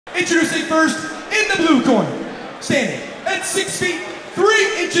Introducing first in the blue corner, standing at 6 feet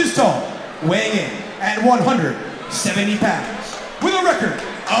 3 inches tall, weighing in at 170 pounds, with a record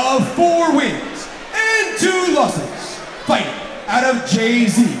of 4 wins and 2 losses, fighting out of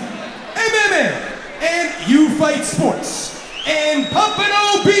Jay-Z, MMA, and You Fight Sports, in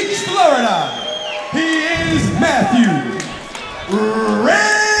Pompano Beach, Florida. He is Matthew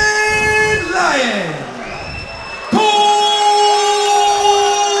Red Lion Colquhoun.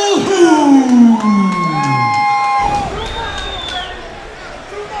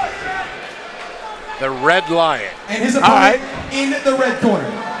 The Red Lion. And his opponent in the red corner,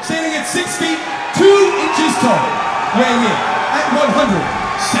 standing at 6 feet 2 inches tall, weighing in at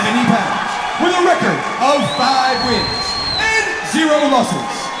 170 pounds, with a record of 5 wins and 0 losses,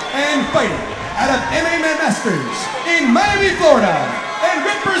 and fighting out of MMA Masters in Miami, Florida, and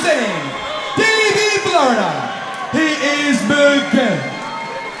representing DV, Florida, he is Miguel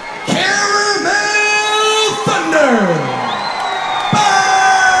Caramel Thunder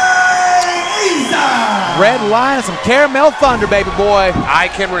Baeza. Red Lion and some Caramel Thunder, baby boy. I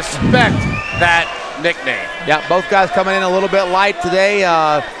can respect that nickname. Yeah, both guys coming in a little bit light today.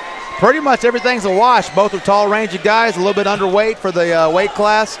 Pretty much everything's a wash. Both are tall, rangy guys, a little bit underweight for the weight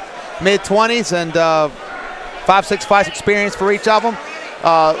class, mid-20s, and 5-6 fights experience for each of them.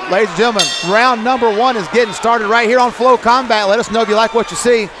 Ladies and gentlemen, round number 1 is getting started right here on Flow Combat. Let us know if you like what you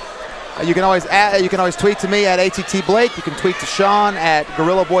see. You can always tweet to me at ATT Blake. You can tweet to Sean at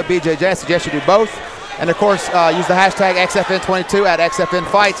Gorilla Boy BJJ. I suggest you do both. And of course, use the hashtag XFN22 at XFN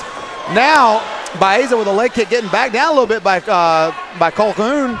Fights. Now, Baeza with a leg kick getting back down a little bit by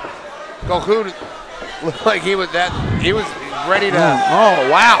Colquhoun. Colquhoun looked like he was ready to. Oh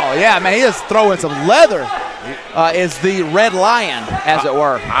wow, yeah, man, he is throwing some leather. Is the Red Lion, as it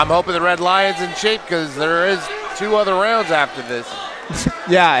were. I'm hoping the Red Lion's in shape because there is 2 other rounds after this.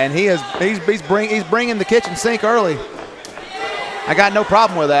 Yeah, and he's bringing the kitchen sink early. I got no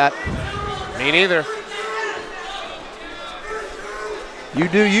problem with that. Me neither. You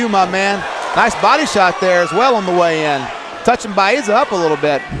do you, my man. Nice body shot there as well on the way in. Touching Baeza up a little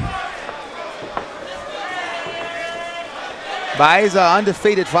bit. Baeza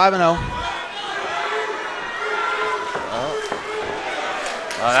undefeated, 5-0.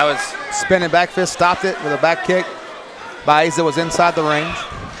 That was spinning back fist, stopped it with a back kick. Baeza was inside the range.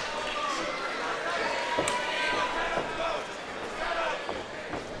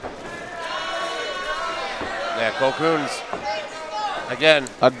 Yeah, Colquhoun's again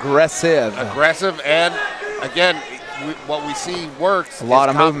aggressive, and again what we see works. A lot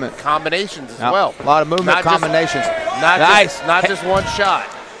of movement, combinations as well. A lot of movement, combinations. Not just one shot.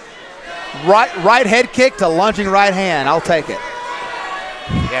 Right head kick to lunging right hand. I'll take it.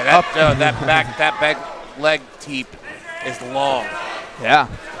 Yeah, that back leg teep is long. Yeah.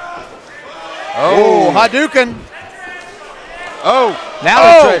 Oh, Hadouken. Oh, now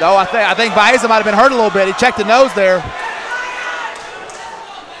I think Baeza might have been hurt a little bit. He checked the nose there.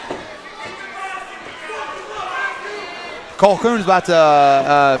 Colquhoun's about to,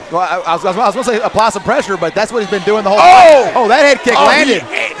 I was going to say apply some pressure, but that's what he's been doing the whole fight. Oh, that head kick landed.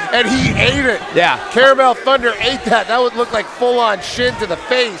 He ate it. Yeah. Caramel Thunder ate that. That would look like full-on shin to the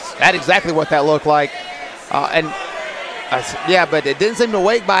face. That's exactly what that looked like. Yeah, but it didn't seem to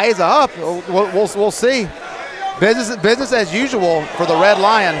wake Baeza up. We'll see. Business as usual for the Red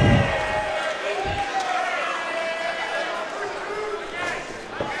Lion.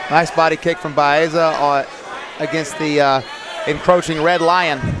 Nice body kick from Baeza against the encroaching Red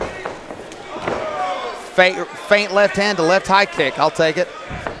Lion. Faint left hand to left high kick. I'll take it.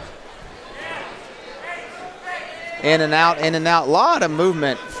 In and out, in and out. A lot of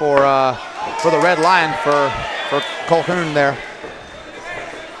movement for the Red Lion for Colquhoun there.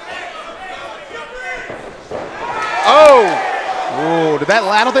 Oh! Ooh, did that?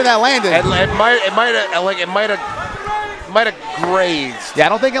 I don't think that landed. It might have grazed. Yeah, I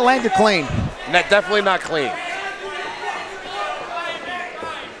don't think it landed clean. Definitely not clean.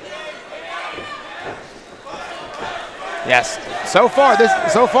 Yes. So far this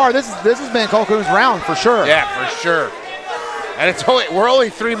has been Colquhoun's round for sure. Yeah, for sure. And we're only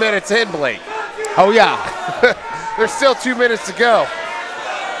 3 minutes in, Blake. Oh yeah. There's still 2 minutes to go.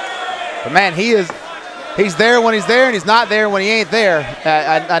 But man, he's there when he's there, and he's not there when he ain't there.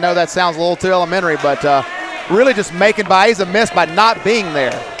 I know that sounds a little too elementary, but really just making Baeza miss by not being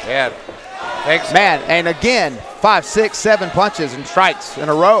there. Yeah. Thanks. Man, and again, 5, 6, 7 punches and strikes in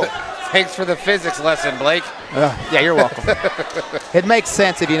a row. Thanks for the physics lesson, Blake. Yeah, you're welcome. It makes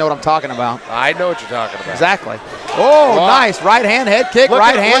sense if you know what I'm talking about. I know what you're talking about. Exactly. Oh, Wow. nice. Right hand, head kick, Look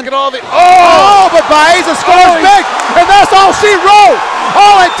right at, hand. Look at all the. Oh, but Baeza scores big, and that's all she wrote.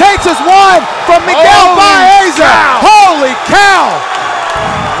 All it takes is one from Miguel Baeza. Cow. Holy cow.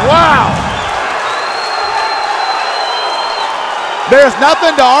 Wow. There's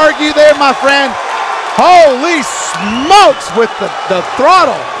nothing to argue there, my friend. Holy smokes with the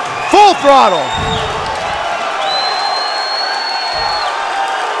throttle, full throttle.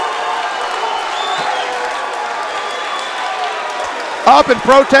 Up and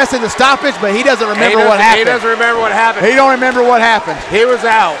protesting the stoppage, but he doesn't remember what happened. He doesn't remember what happened. He don't remember what happened. He was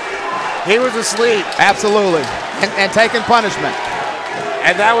out. He was asleep. Absolutely, and taking punishment.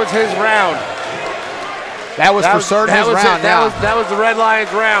 And that was his round. That was for certain his round. That was the Red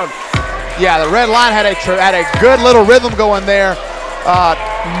Lions round. Yeah, the Red Lion had a good little rhythm going there.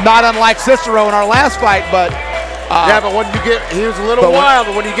 Not unlike Cicero in our last fight, but yeah, but when you get, he was a little wild.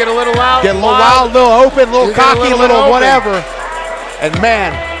 When you get a little loud, get a little wild, a little open, a little cocky, a little whatever. And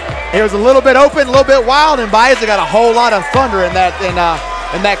man, it was a little bit open, a little bit wild, and Baeza got a whole lot of thunder in that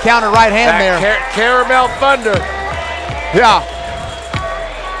counter right hand there. Caramel thunder. Yeah.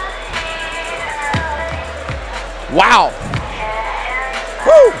 Wow.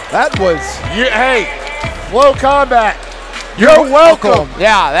 Woo! That was. Hey, Flow Combat. You're welcome.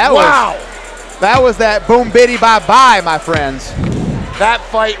 Yeah, that was that boom biddy bye bye, my friends. That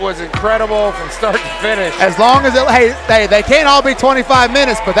fight was incredible from start to finish. As long as they can't all be 25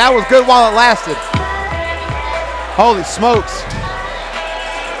 minutes, but that was good while it lasted. Holy smokes!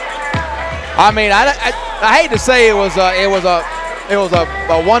 I mean, I hate to say it was a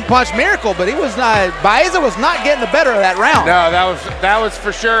one-punch miracle, but Baeza was not getting the better of that round. No, that was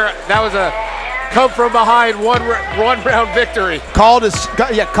for sure. That was a come from behind one round victory. Called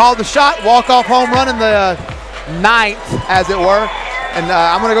the shot, walk-off home run in the 9th, as it were. And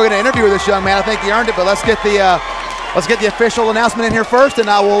I'm gonna go get an interview with this young man. I think he earned it, but let's get the official announcement in here first, and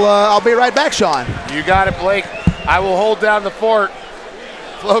I'll be right back, Sean. You got it, Blake. I will hold down the fort.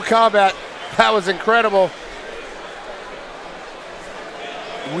 Flow Combat, that was incredible.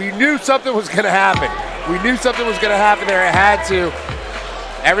 We knew something was gonna happen. We knew something was gonna happen there. It had to.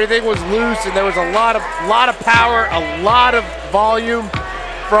 Everything was loose, and there was a lot of power, a lot of volume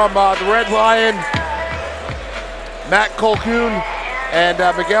from the Red Lion, Matt Colquhoun, and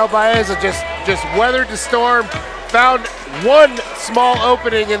Miguel Baeza just weathered the storm, found one small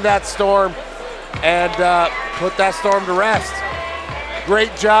opening in that storm, and put that storm to rest.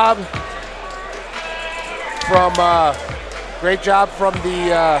 Great job from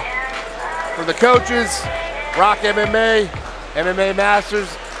the coaches, Rock MMA, MMA Masters,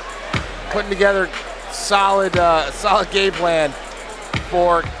 putting together solid game plan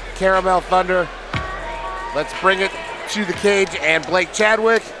for Caramel Thunder. Let's bring it to the cage and Blake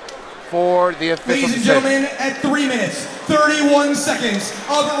Chadwick for the official Ladies and decision. gentlemen, at 3 minutes, 31 seconds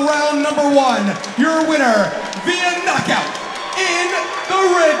of round number 1, your winner via knockout in the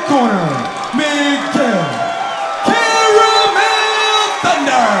red corner, Miguel Caramel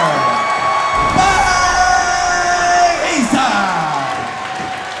Thunder Baeza.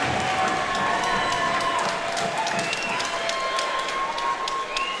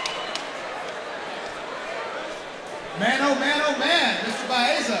 Man, oh man, Mr.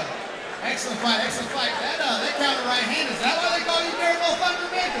 Baeza. Excellent fight. That counter right hand, is that why they call you Caramel Thunder,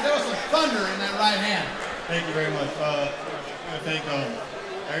 man? Because there was some thunder in that right hand. Thank you very much. I want to thank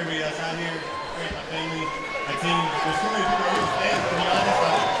everybody that's out here, my family, my team. There's so many people who stand, to be honest.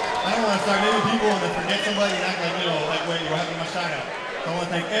 I don't want to start naming people and then forget somebody and act like, wait, you're having my shout out. So I want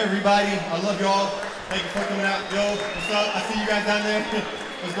to thank everybody. I love y'all. Thank you for coming out. Yo, what's up? I see you guys down there.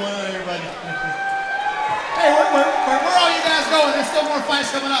 What's going on, everybody? Hey, where are you guys going? There's still more fights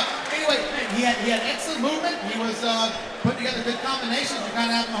coming up. Anyway, he had excellent movement. He was putting together good combinations. You're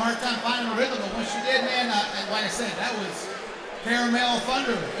kind of having a hard time finding a rhythm, but once you did, man, and like I said, that was Caramel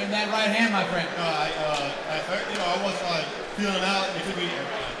Thunder in that right hand, my friend. I was feeling him out. It took me,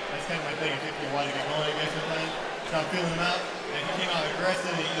 that's kind of my thing. It took me a while to get going, I guess, sometimes. So I'm feeling him out. And he came out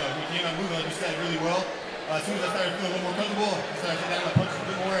aggressive, and he came out moving, like you said, really well. As soon as I started feeling a little more comfortable, I started to down my punches a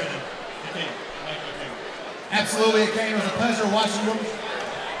bit more, and then it came. Absolutely, it came. It was a pleasure watching you.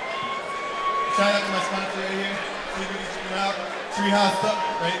 Shout out to my sponsor right here. See if you can check them out. Treehouse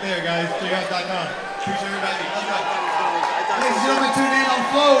right there, guys. Treehouse.com. Appreciate everybody. Ladies and gentlemen, tune in on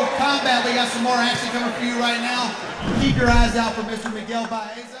Flow Combat. We got some more action coming for you right now. Keep your eyes out for Mr. Miguel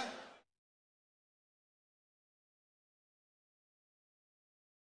Baeza.